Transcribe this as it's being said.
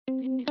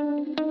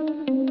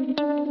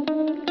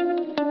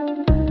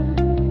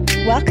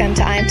Welcome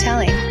to I'm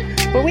Telling,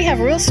 where we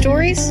have real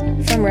stories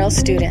from real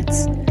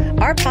students.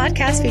 Our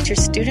podcast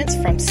features students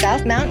from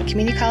South Mountain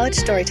Community College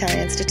Storytelling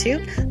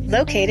Institute,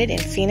 located in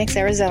Phoenix,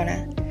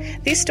 Arizona.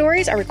 These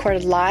stories are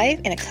recorded live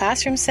in a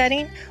classroom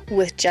setting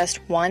with just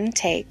one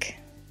take.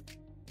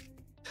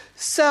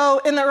 So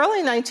in the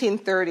early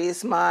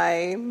 1930s,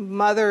 my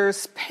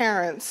mother's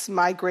parents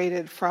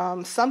migrated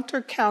from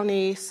Sumter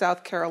County,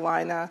 South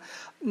Carolina,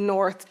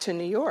 north to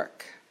New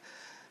York.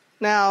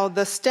 Now,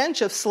 the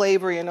stench of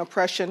slavery and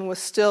oppression was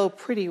still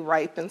pretty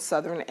ripe in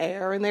southern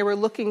air, and they were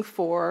looking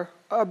for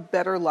a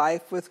better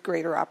life with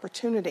greater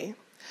opportunity.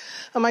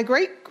 And my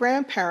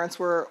great-grandparents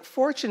were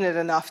fortunate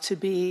enough to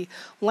be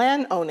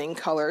land-owning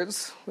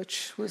coloreds,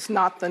 which was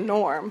not the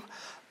norm.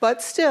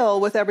 But still,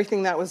 with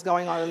everything that was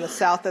going on in the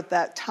South at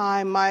that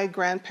time, my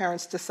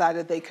grandparents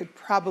decided they could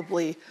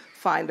probably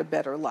find a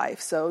better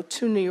life. So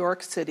to New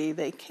York City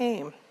they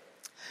came.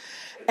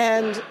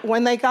 And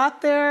when they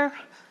got there,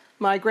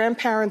 my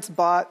grandparents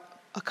bought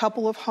a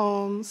couple of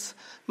homes.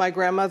 My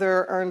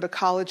grandmother earned a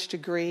college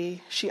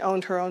degree. She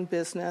owned her own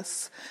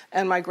business.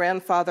 And my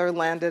grandfather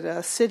landed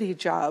a city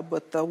job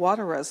with the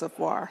water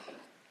reservoir.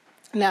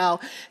 Now,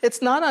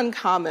 it's not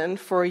uncommon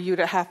for you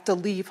to have to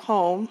leave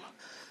home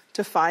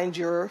to find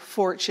your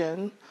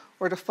fortune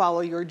or to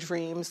follow your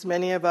dreams.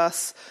 Many of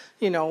us,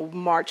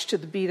 march to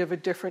the beat of a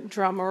different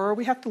drummer, or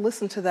we have to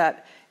listen to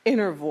that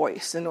inner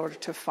voice in order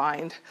to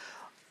find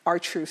our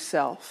true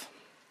self.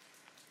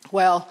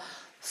 Well,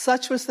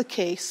 such was the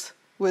case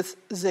with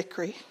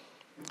Zikri.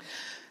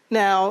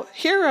 Now,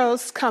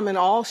 heroes come in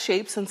all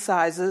shapes and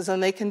sizes,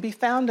 and they can be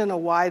found in a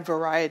wide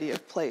variety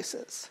of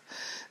places.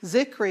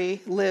 Zikri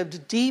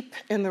lived deep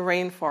in the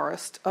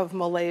rainforest of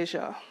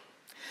Malaysia,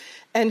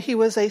 and he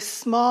was a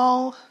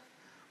small,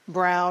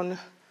 brown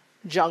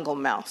jungle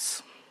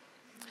mouse.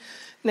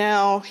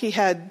 Now, he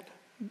had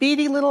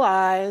beady little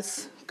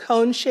eyes,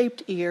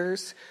 cone-shaped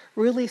ears,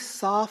 really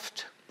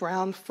soft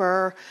brown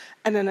fur,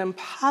 and an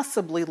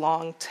impossibly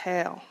long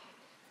tail.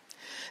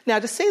 Now,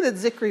 to say that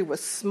Zikri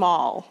was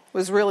small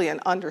was really an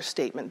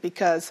understatement,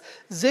 because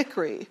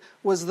Zikri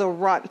was the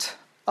runt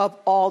of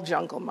all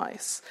jungle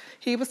mice.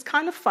 He was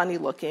kind of funny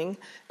looking,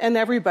 and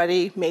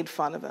everybody made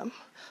fun of him.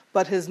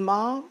 But his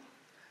mom,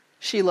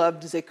 she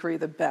loved Zikri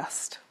the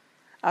best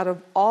out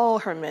of all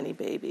her many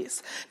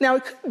babies. Now,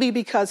 it could be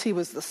because he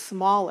was the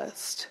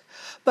smallest,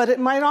 but it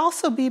might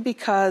also be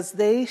because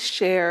they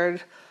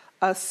shared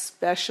a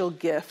special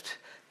gift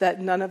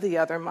that none of the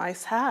other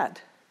mice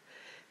had.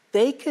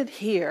 They could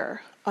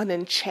hear an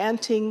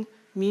enchanting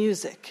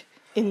music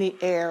in the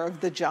air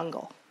of the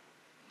jungle.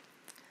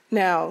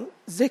 Now,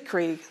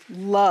 Zikri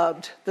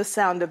loved the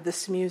sound of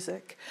this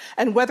music,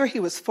 and whether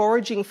he was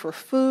foraging for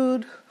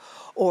food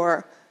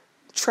or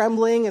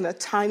trembling in a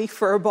tiny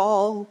fur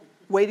ball,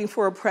 waiting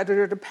for a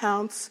predator to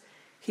pounce,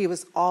 he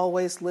was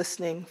always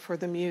listening for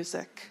the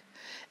music.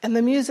 And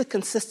the music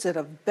consisted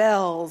of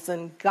bells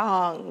and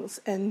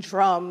gongs and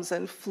drums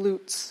and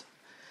flutes.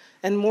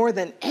 And more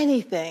than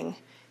anything,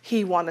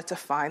 he wanted to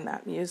find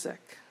that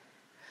music.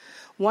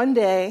 One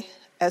day,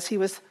 as he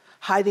was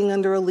hiding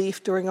under a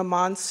leaf during a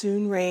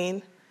monsoon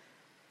rain,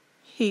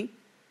 he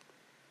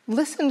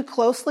listened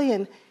closely,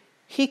 and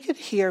he could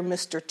hear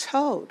Mr.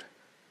 Toad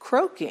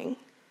croaking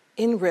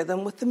in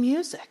rhythm with the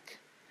music.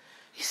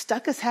 He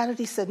stuck his head out and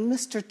he said,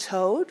 "Mr.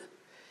 Toad,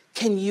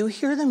 can you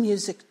hear the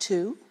music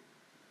too?"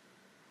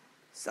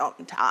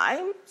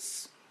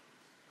 "Sometimes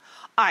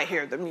I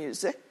hear the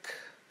music.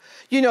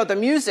 The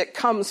music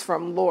comes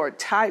from Lord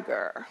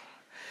Tiger,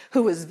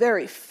 who is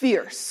very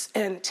fierce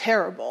and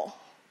terrible.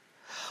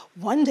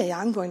 One day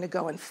I'm going to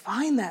go and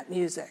find that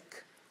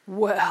music."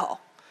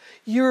 "Well,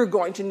 you're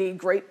going to need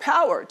great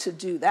power to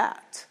do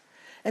that.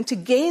 And to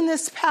gain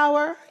this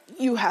power,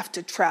 you have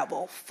to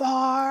travel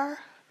far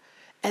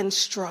and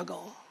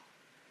struggle.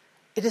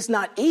 It is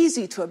not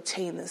easy to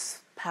obtain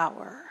this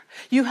power.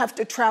 You have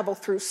to travel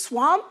through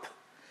swamp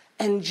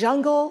and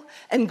jungle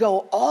and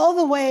go all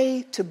the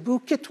way to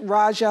Bukit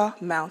Raja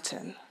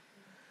Mountain,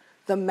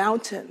 the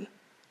mountain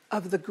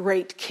of the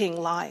great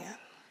King Lion."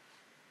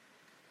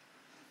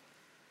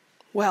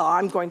 "Well,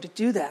 I'm going to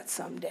do that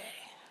someday.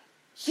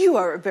 You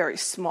are a very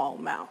small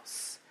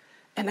mouse,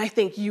 and I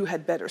think you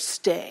had better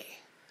stay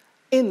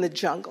in the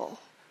jungle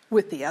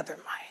with the other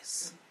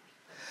mice."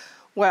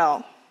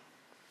 Well,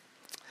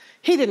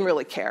 he didn't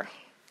really care.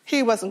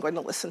 He wasn't going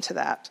to listen to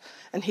that.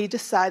 And he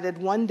decided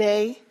one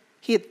day,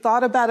 he had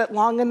thought about it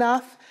long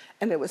enough,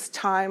 and it was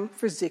time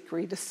for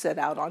Zikri to set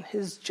out on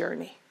his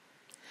journey.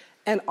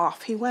 And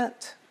off he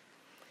went.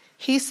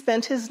 He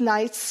spent his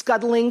nights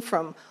scuttling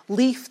from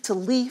leaf to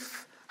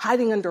leaf,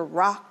 hiding under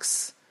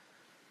rocks.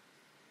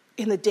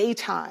 In the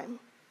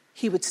daytime,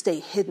 he would stay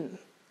hidden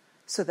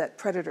so that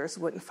predators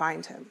wouldn't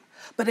find him.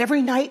 But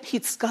every night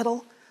he'd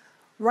scuttle,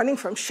 running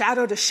from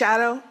shadow to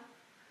shadow.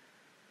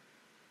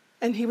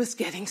 And he was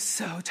getting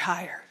so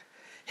tired.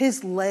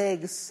 His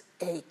legs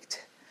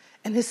ached,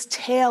 and his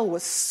tail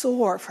was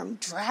sore from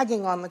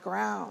dragging on the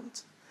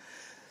ground.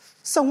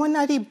 So one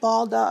night he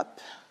balled up,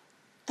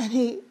 and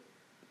he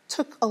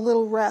took a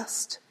little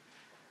rest.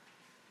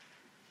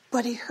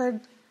 But he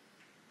heard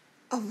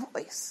a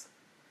voice.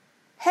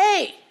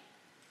 Hey,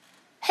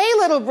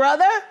 little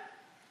brother,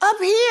 up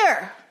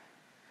here.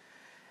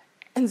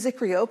 And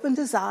Zikri opened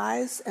his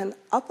eyes, and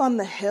up on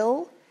the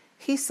hill,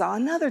 he saw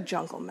another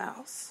jungle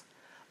mouse,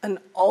 an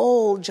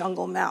old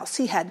jungle mouse.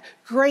 He had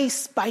gray,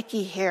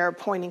 spiky hair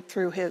pointing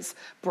through his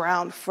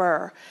brown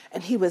fur,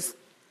 and he was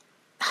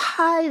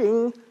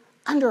hiding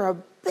under a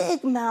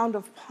big mound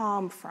of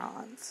palm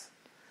fronds.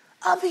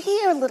 Up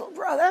here, little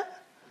brother.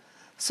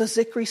 So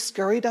Zikri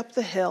scurried up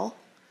the hill.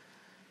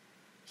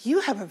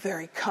 You have a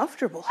very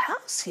comfortable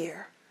house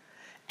here,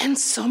 and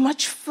so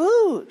much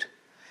food.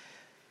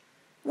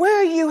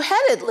 Where are you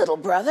headed, little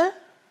brother?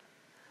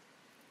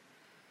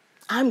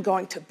 I'm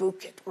going to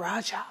Bukit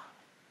Raja.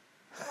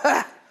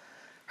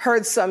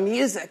 Heard some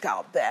music,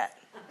 I'll bet.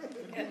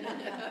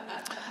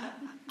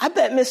 I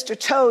bet Mr.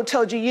 Toad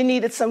told you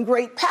needed some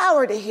great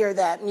power to hear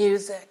that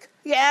music.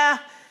 Yeah,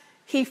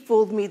 he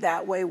fooled me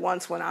that way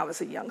once when I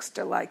was a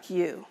youngster like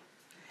you.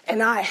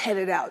 And I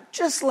headed out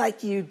just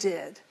like you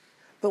did.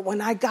 But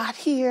when I got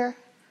here,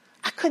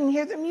 I couldn't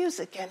hear the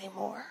music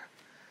anymore.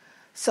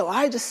 So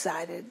I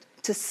decided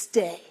to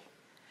stay.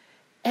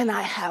 And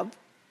I have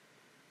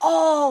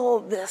all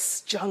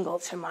this jungle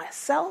to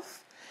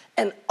myself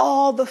and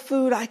all the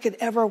food I could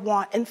ever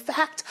want. In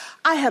fact,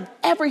 I have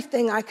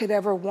everything I could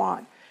ever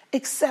want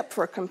except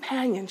for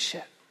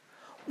companionship.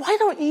 Why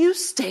don't you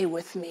stay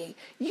with me?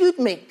 You'd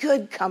make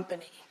good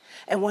company.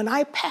 And when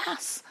I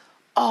pass,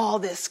 all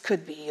this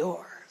could be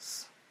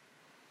yours.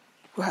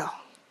 Well,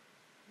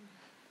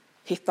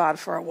 he thought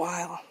for a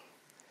while.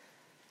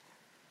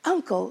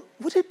 Uncle,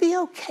 would it be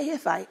okay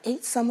if I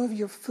ate some of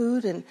your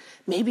food and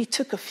maybe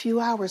took a few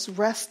hours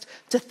rest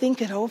to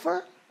think it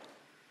over?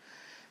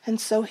 And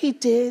so he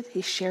did.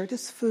 He shared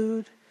his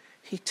food.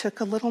 He took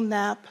a little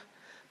nap.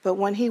 But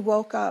when he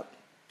woke up,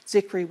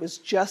 Zikri was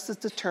just as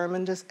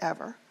determined as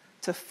ever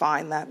to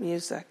find that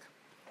music.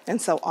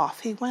 And so off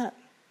he went.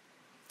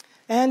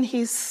 And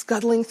he's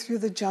scuttling through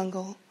the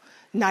jungle,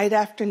 night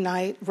after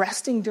night,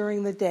 resting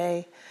during the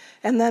day.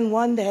 And then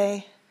one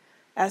day,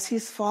 as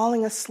he's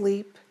falling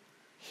asleep,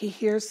 he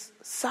hears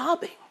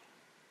sobbing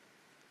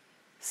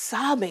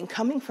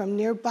coming from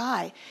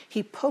nearby.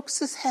 He pokes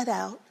his head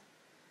out,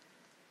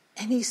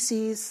 and he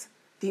sees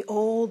the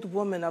old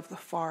woman of the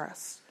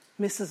forest,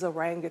 Mrs.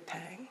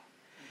 Orangutan.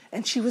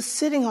 And she was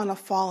sitting on a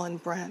fallen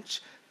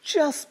branch,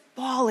 just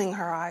bawling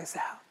her eyes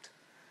out.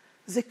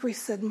 Zikri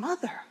said,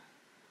 Mother,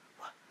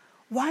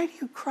 why do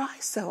you cry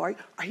so?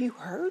 Are you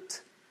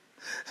hurt?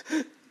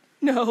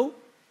 No.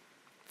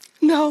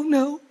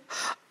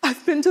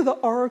 I've been to the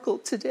oracle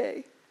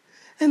today,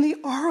 and the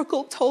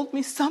oracle told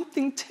me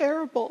something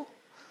terrible.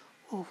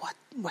 Well,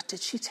 what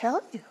did she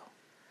tell you?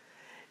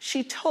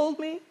 She told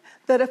me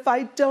that if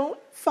I don't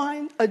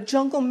find a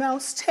jungle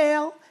mouse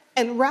tail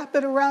and wrap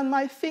it around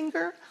my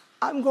finger,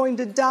 I'm going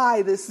to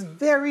die this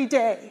very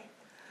day.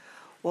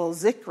 Well,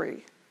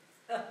 Zikri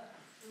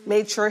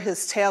made sure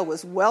his tail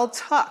was well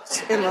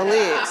tucked in the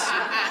leaves.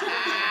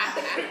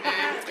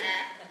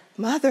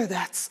 Mother,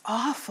 that's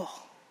awful.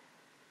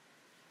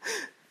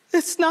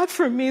 It's not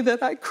for me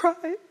that I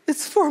cry.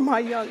 It's for my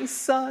young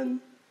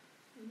son.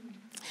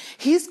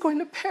 He's going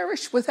to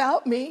perish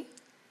without me.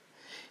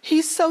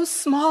 He's so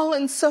small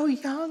and so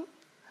young.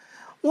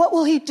 What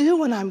will he do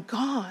when I'm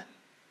gone?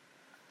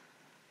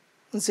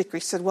 And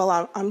Zikri said,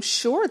 well, I'm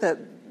sure that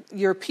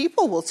your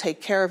people will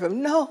take care of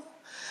him.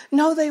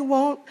 No, they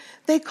won't.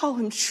 They call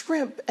him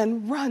Shrimp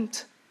and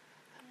Runt.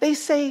 They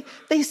say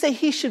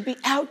he should be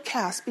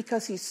outcast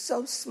because he's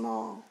so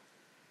small.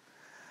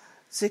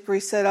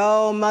 Zikri said,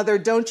 oh, Mother,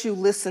 don't you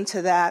listen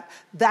to that.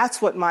 That's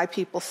what my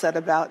people said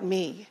about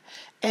me.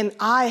 And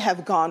I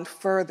have gone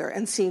further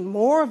and seen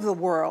more of the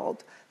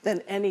world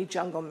than any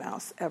jungle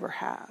mouse ever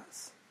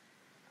has.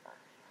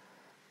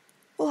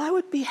 Well, I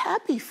would be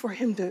happy for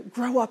him to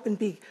grow up and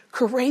be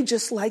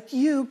courageous like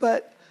you,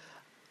 but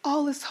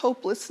all is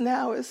hopeless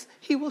now, as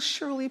he will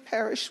surely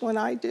perish when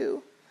I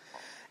do.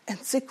 And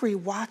Zikri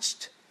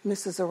watched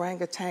Mrs.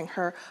 Orangutan.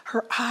 Her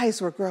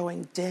eyes were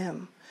growing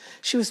dim.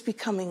 She was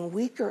becoming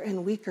weaker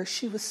and weaker.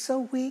 She was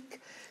so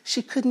weak,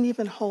 she couldn't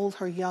even hold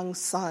her young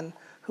son,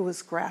 who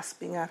was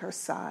grasping at her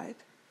side.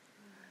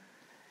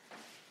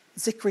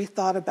 Zikri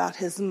thought about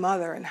his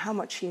mother and how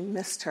much he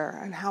missed her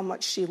and how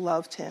much she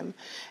loved him,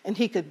 and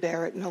he could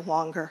bear it no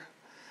longer.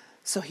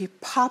 So he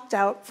popped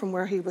out from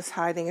where he was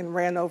hiding and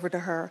ran over to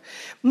her.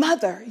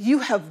 Mother, you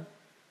have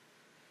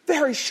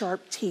very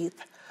sharp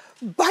teeth.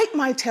 Bite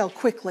my tail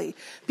quickly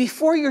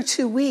before you're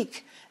too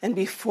weak and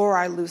before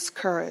I lose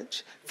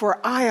courage, for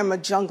I am a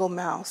jungle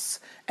mouse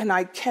and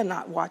I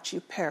cannot watch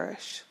you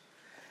perish.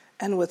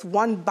 And with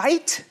one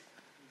bite,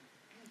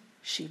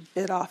 she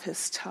bit off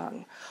his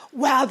tongue.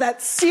 Wow,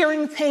 that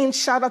searing pain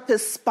shot up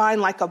his spine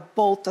like a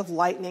bolt of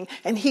lightning,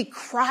 and he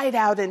cried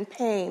out in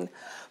pain.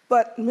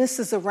 But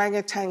Mrs.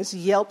 Orangutan's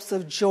yelps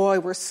of joy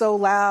were so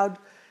loud,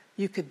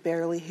 you could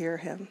barely hear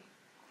him.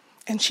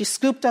 And she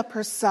scooped up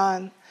her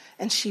son,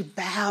 and she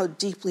bowed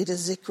deeply to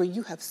Zikri.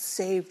 You have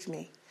saved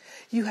me.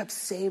 You have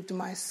saved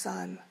my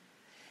son.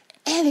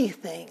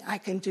 Anything I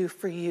can do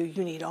for you,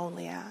 you need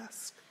only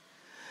ask.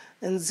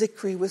 and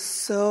Zikri was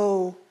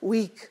so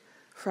weak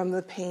from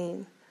the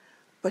pain,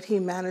 but he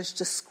managed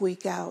to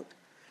squeak out,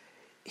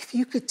 "If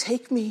you could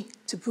take me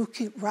to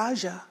Bukit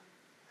Raja."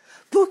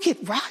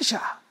 Bukit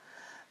Raja?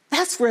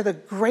 That's where the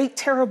great,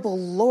 terrible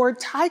Lord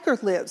Tiger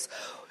lives.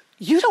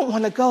 You don't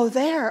want to go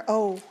there.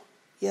 "Oh,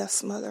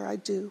 yes, Mother, I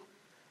do,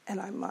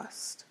 and I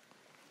must."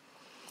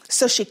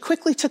 So she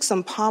quickly took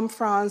some palm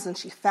fronds and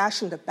she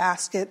fashioned a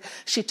basket.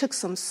 She took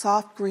some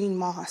soft green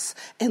moss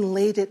and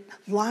laid it,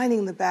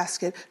 lining the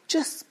basket,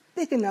 just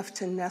big enough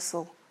to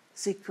nestle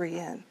Zikri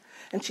in.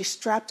 And she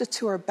strapped it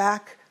to her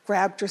back,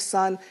 grabbed her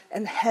son,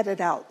 and headed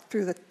out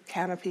through the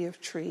canopy of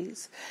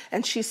trees.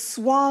 And she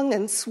swung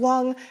and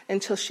swung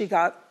until she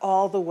got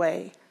all the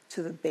way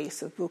to the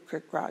base of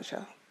Bukit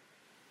Raja.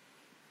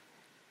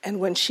 And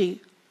when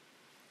she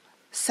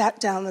sat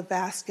down the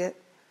basket,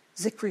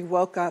 Zikri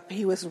woke up.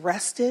 He was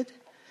rested,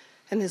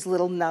 and his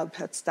little nub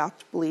had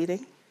stopped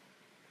bleeding.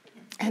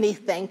 And he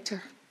thanked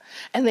her,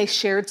 and they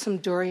shared some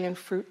durian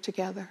fruit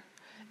together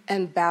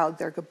and bowed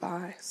their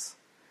goodbyes.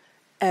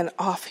 And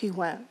off he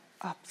went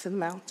up the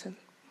mountain.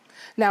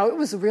 Now, it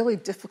was really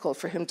difficult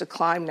for him to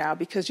climb now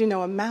because,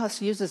 a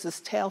mouse uses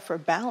his tail for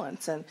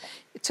balance, and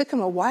it took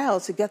him a while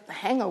to get the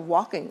hang of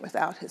walking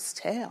without his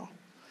tail.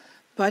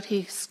 But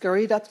he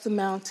scurried up the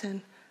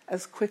mountain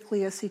as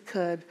quickly as he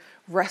could,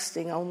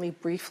 resting only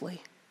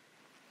briefly.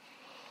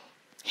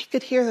 He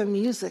could hear the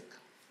music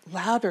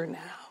louder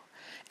now,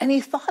 and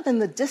he thought in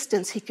the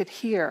distance he could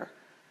hear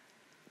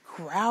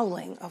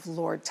growling of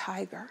Lord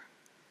Tiger.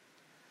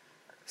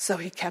 So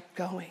he kept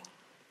going.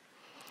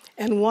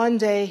 And one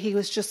day he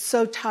was just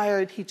so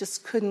tired he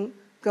just couldn't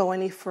go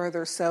any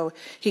further, so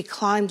he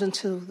climbed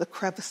into the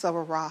crevice of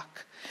a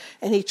rock.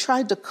 And he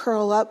tried to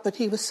curl up, but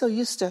he was so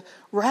used to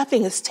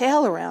wrapping his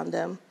tail around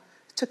him.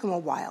 It took him a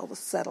while to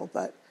settle,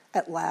 but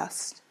at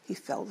last he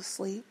fell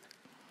asleep.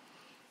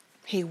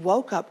 He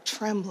woke up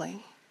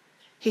trembling.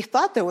 He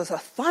thought there was a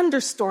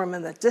thunderstorm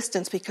in the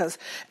distance because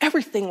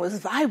everything was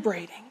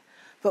vibrating.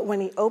 But when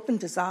he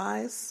opened his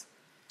eyes,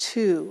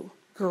 2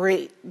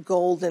 great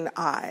golden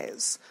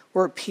eyes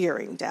were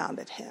peering down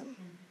at him.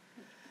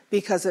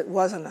 Because it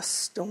wasn't a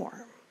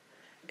storm.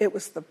 It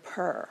was the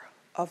purr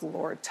of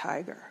Lord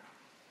Tiger.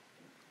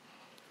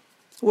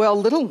 "Well,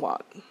 little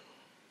one,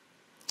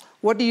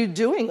 what are you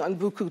doing on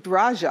Bukit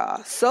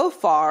Raja, so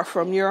far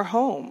from your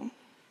home?"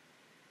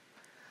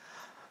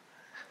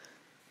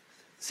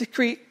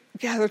 Zikri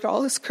gathered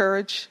all his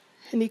courage,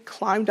 and he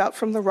climbed out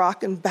from the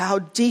rock and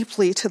bowed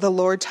deeply to the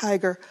Lord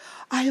Tiger.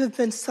 "I have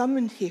been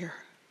summoned here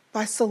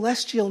by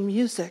celestial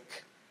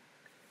music."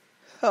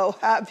 "Oh,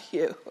 have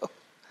you?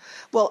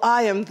 Well,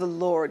 I am the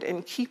Lord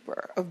and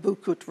Keeper of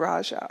Bukit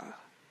Raja.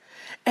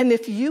 And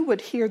if you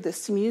would hear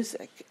this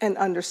music and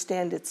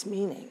understand its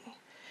meaning,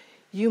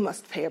 you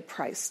must pay a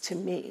price to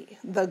me,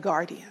 the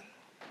guardian.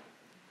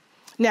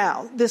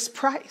 Now, this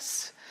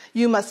price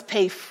you must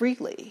pay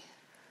freely,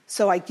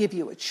 so I give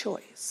you a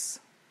choice.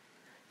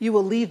 You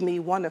will leave me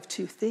one of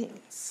 2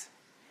 things,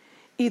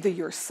 either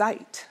your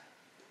sight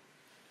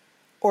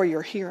or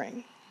your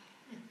hearing.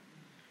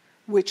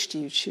 Which do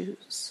you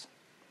choose?"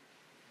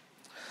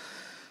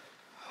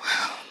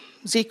 Well,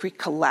 Zikri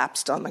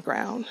collapsed on the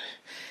ground.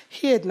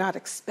 He had not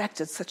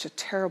expected such a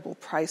terrible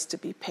price to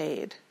be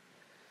paid.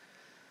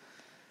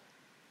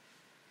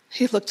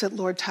 He looked at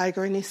Lord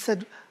Tiger and he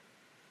said,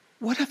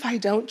 "What if I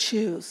don't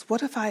choose?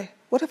 What if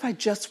I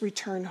just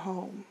return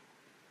home?"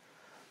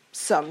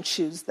 "Some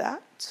choose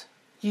that.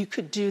 You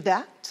could do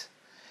that.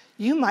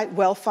 You might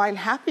well find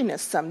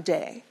happiness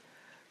someday,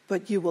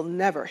 but you will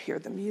never hear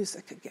the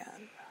music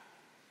again."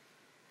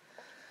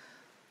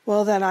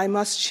 "Well, then I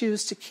must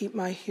choose to keep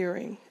my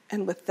hearing."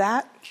 And with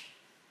that,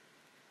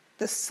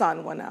 the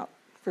sun went out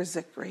for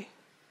Zikri.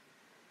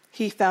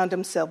 He found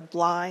himself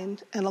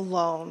blind and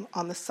alone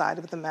on the side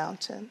of the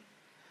mountain.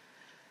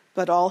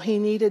 But all he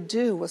needed to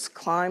do was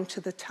climb to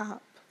the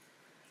top,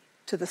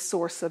 to the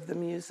source of the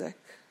music.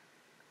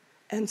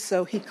 And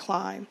so he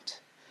climbed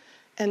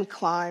and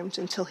climbed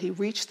until he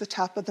reached the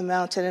top of the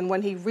mountain. And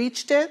when he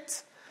reached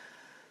it,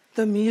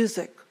 the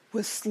music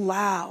was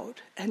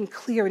loud and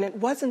clear. And it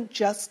wasn't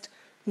just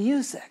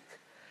music.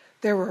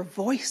 There were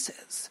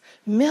voices,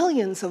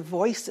 millions of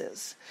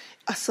voices,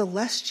 a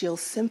celestial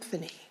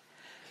symphony.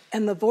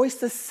 And the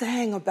voices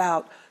sang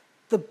about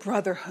the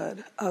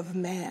brotherhood of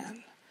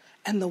man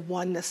and the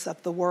oneness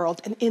of the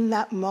world. And in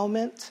that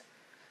moment,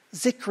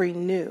 Zikri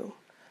knew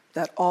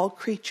that all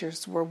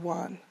creatures were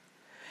one.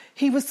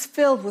 He was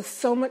filled with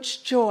so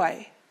much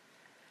joy.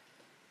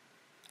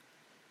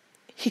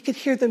 He could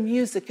hear the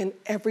music in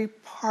every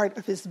part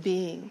of his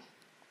being.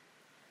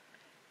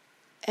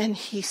 And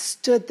he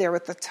stood there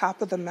at the top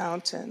of the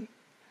mountain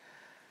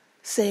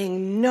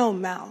saying, "No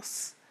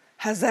mouse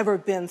has ever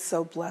been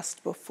so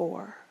blessed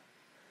before."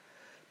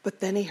 But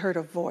then he heard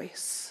a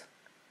voice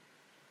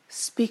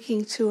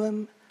speaking to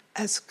him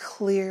as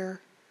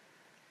clear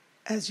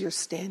as you're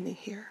standing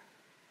here.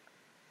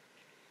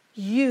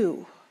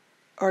 "You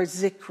are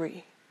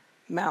Zikri,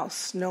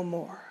 mouse no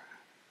more.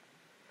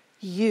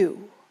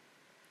 You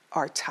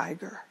are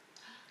Tiger."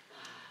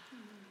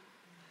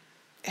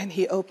 and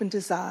he opened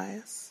his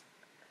eyes,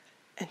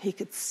 and he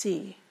could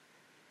see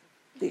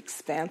the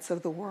expanse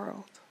of the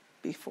world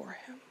before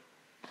him.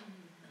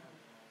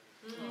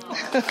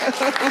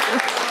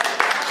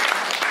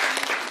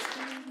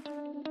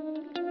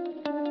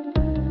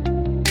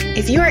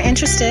 If you are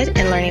interested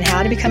in learning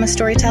how to become a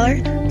storyteller,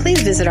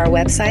 please visit our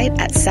website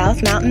at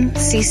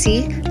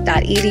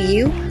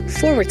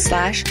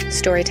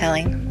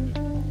southmountaincc.edu/storytelling.